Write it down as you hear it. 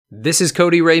This is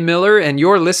Cody Ray Miller, and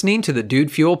you're listening to the Dude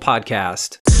Fuel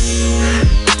Podcast.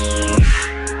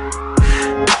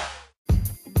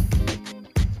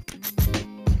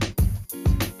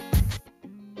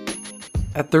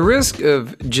 At the risk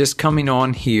of just coming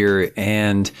on here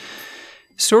and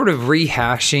sort of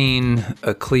rehashing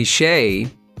a cliche,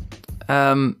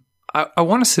 I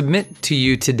want to submit to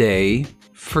you today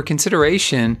for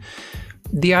consideration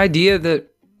the idea that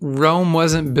Rome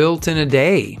wasn't built in a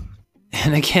day.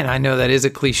 And again, I know that is a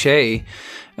cliche,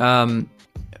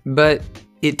 but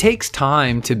it takes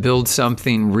time to build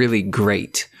something really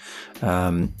great.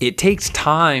 It takes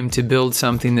time to build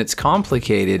something that's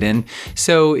complicated. And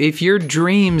so if your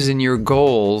dreams and your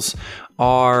goals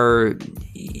are,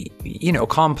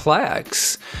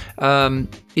 complex,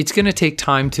 it's going to take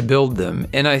time to build them.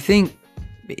 And I think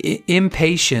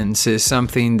impatience is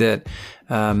something that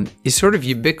is sort of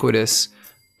ubiquitous.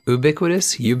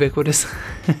 Ubiquitous.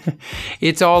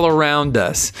 It's all around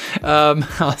us.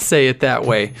 I'll say it that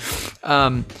way.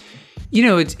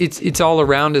 It's all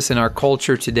around us in our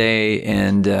culture today,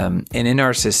 and in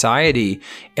our society.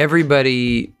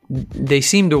 Everybody, they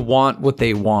seem to want what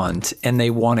they want, and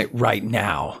they want it right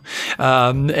now.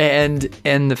 And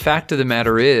the fact of the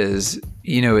matter is,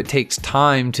 it takes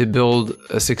time to build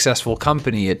a successful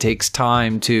company. It takes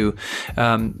time to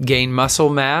gain muscle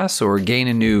mass or gain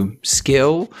a new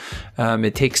skill.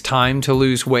 It takes time to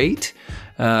lose weight.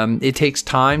 It takes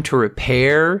time to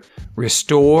repair,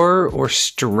 restore, or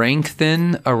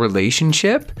strengthen a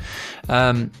relationship.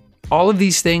 All of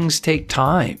these things take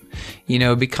time.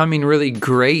 Becoming really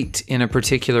great in a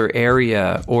particular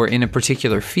area or in a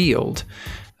particular field.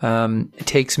 It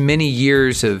takes many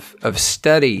years of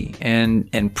study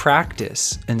and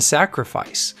practice and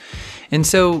sacrifice. And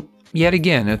so, yet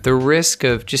again, at the risk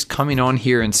of just coming on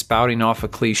here and spouting off a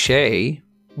cliche,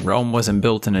 Rome wasn't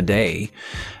built in a day,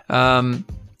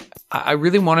 I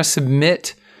really want to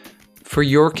submit for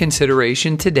your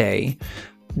consideration today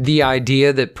the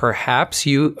idea that perhaps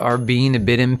you are being a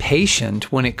bit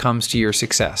impatient when it comes to your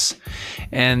success,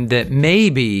 and that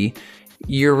maybe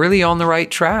you're really on the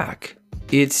right track.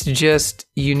 It's just,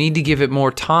 you need to give it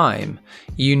more time.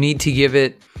 You need to give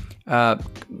it,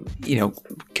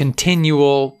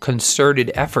 continual,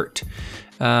 concerted effort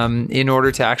in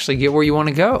order to actually get where you want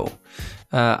to go.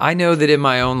 I know that in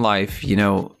my own life,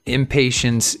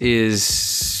 impatience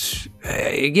is,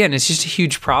 again, it's just a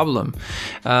huge problem.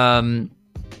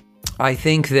 I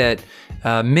think that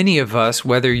many of us,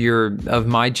 whether you're of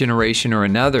my generation or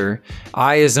another,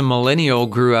 I as a millennial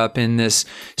grew up in this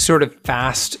sort of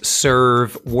fast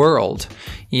serve world.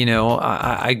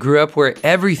 I grew up where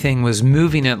everything was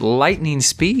moving at lightning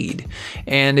speed.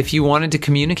 And if you wanted to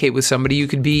communicate with somebody, you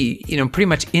could be, pretty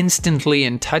much instantly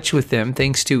in touch with them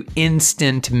thanks to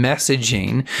instant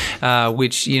messaging,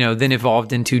 which, then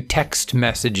evolved into text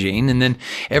messaging. And then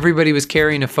everybody was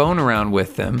carrying a phone around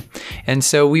with them. And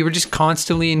so we were just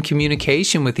constantly in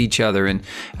communication with each other. And,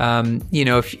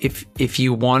 if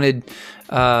you wanted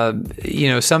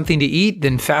something to eat,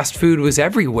 then fast food was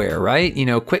everywhere, right?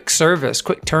 Quick service,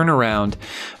 quick turnaround,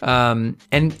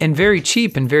 and very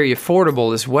cheap and very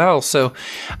affordable as well. So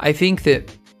I think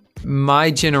that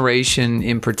my generation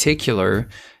in particular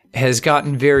has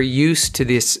gotten very used to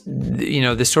this,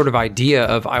 this sort of idea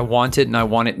of I want it and I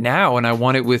want it now, and I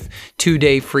want it with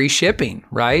 2-day free shipping,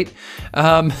 right?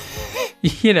 I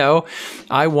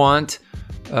want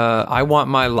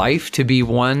my life to be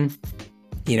one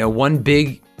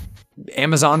big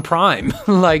Amazon Prime.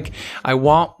 Like, I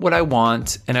want what I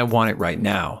want, and I want it right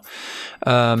now.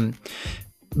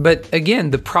 But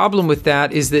again, the problem with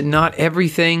that is that not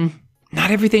everything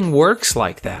works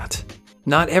like that.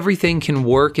 Not everything can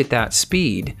work at that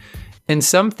speed. And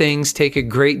some things take a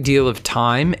great deal of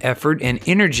time, effort, and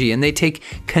energy, and they take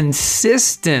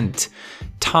consistent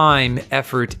time,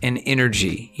 effort, and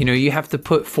energy. You have to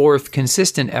put forth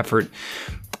consistent effort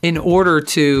in order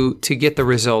to get the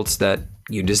results that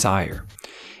you desire.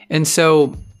 And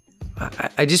so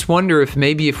I just wonder if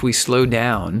maybe if we slow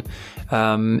down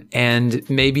and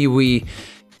maybe we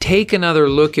take another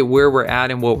look at where we're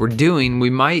at and what we're doing, we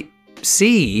might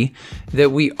see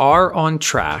that we are on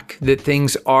track, that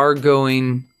things are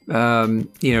going,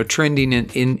 trending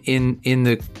in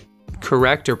the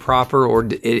correct or proper or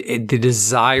the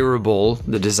desired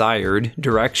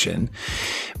direction.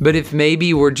 But if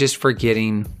maybe we're just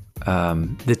forgetting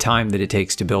the time that it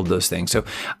takes to build those things. So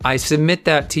I submit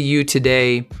that to you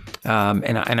today,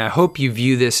 and I hope you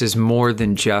view this as more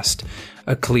than just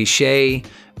a cliche,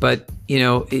 but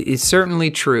it's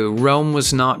certainly true. Rome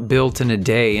was not built in a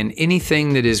day, and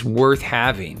anything that is worth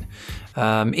having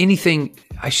anything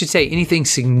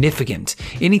significant,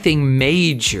 anything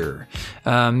major,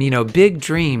 big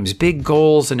dreams, big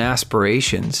goals and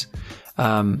aspirations.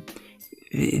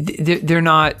 They're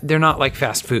not like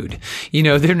fast food.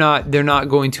 They're not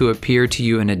going to appear to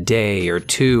you in a day or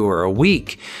two or a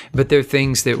week, but they're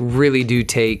things that really do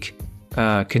take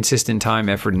consistent time,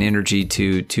 effort, and energy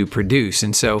to produce.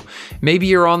 And so maybe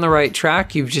you're on the right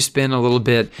track. You've just been a little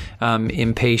bit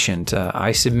impatient.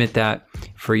 I submit that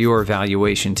for your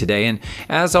evaluation today. And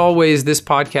as always, this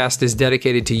podcast is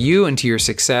dedicated to you and to your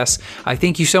success. I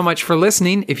thank you so much for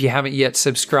listening. If you haven't yet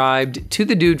subscribed to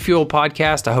the Dude Fuel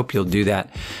podcast, I hope you'll do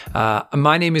that.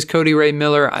 My name is Cody Ray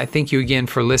Miller. I thank you again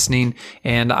for listening,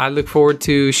 and I look forward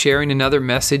to sharing another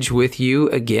message with you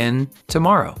again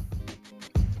tomorrow.